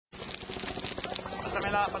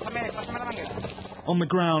On the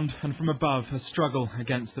ground and from above, a struggle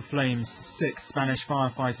against the flames. 6 Spanish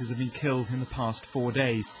firefighters have been killed in the past 4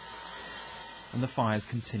 days. And the fires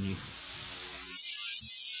continue.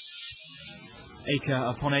 Acre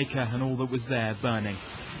upon acre and all that was there burning.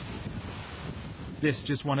 This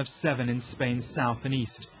just one of 7 in Spain's south and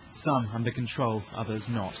east, some under control, others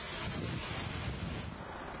not.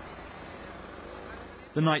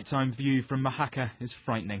 The nighttime view from Majaca is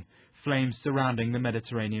frightening, flames surrounding the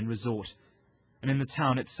Mediterranean resort. And in the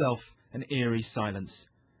town itself, an eerie silence.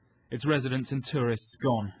 Its residents and tourists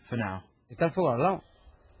gone for now.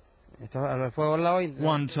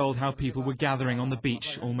 One told how people were gathering on the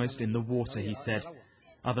beach, almost in the water, he said.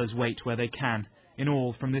 Others wait where they can. In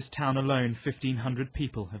all, from this town alone, 1,500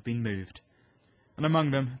 people have been moved. And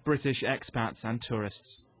among them, British expats and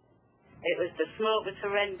tourists. The smoke was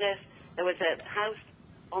horrendous. There was a house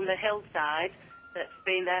on the hillside that's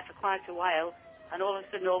been there for quite a while, and all of a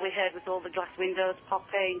sudden all we heard was all the glass windows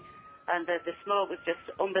popping, and the smoke was just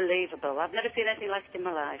unbelievable. I've never seen anything like it in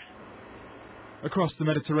my life. Across the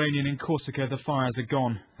Mediterranean in Corsica, the fires are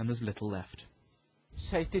gone, and there's little left.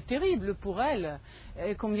 It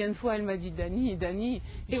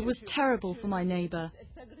was terrible for my neighbour.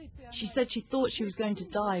 She said she thought she was going to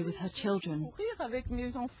die with her children.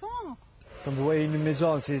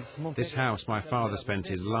 This house my father spent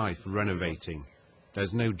his life renovating.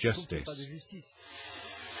 There's no justice.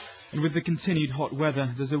 And with the continued hot weather,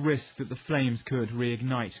 there's a risk that the flames could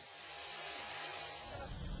reignite.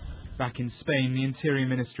 Back in Spain, the Interior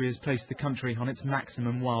Ministry has placed the country on its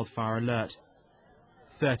maximum wildfire alert.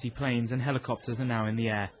 30 planes and helicopters are now in the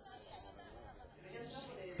air.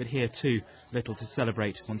 But here too, little to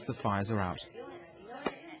celebrate once the fires are out.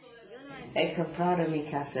 He comprado mi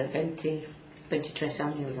casa 23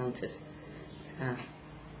 años antes.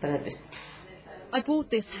 I bought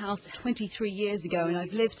this house 23 years ago and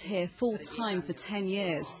I've lived here full-time for 10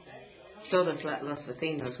 years. Todos los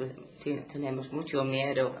vecinos tenemos mucho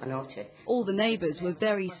miedo anoche. All the neighbours were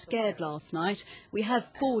very scared last night. We had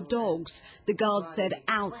 4 dogs. The guards said,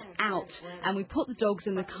 out, out, and we put the dogs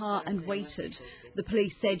in the car and waited. The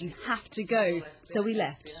police said, you have to go, so we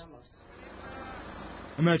left.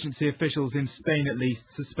 Emergency officials in Spain, at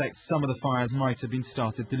least, suspect some of the fires might have been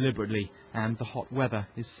started deliberately, and the hot weather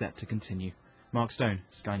is set to continue. Mark Stone,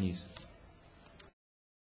 Sky News.